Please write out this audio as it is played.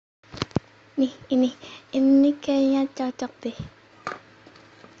Nih, ini kayaknya cocok deh.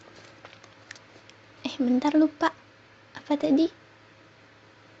 Bentar lupa. Apa tadi?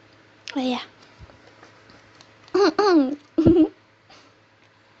 Oh ya.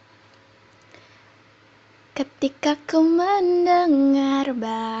 Ketika ku mendengar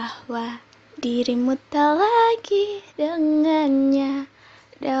bahwa dirimu tak lagi dengannya,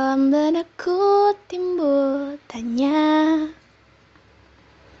 dalam benakku timbul tanya.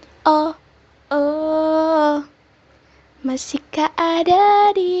 Oh, masihkah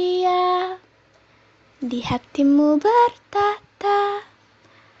ada dia di hatimu bertata?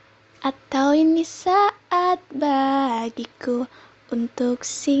 Atau ini saat bagiku untuk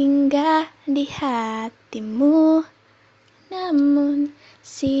singgah di hatimu? Namun,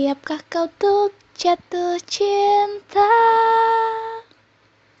 siapkah kau untuk jatuh cinta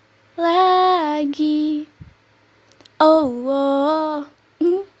lagi? Oh.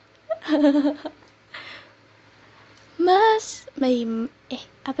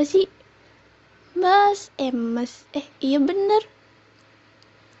 Apa sih? Iya bener.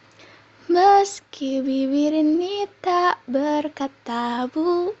 Meski bibir ini tak berkata,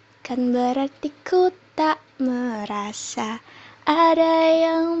 bukan berarti ku tak merasa ada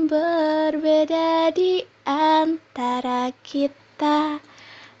yang berbeda di antara kita.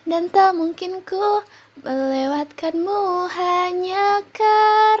 Dan tak mungkin ku melewatkanmu hanya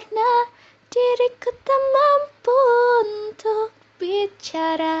karena diriku tak mampu untuk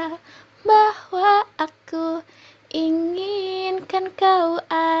bicara bahwa aku inginkan kau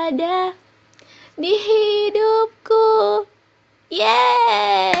ada di hidupku.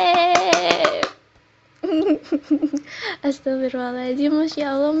 Yeay. Astagfirullahaladzim, Masya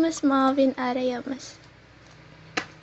Allah mas, maafin Ara ya mas.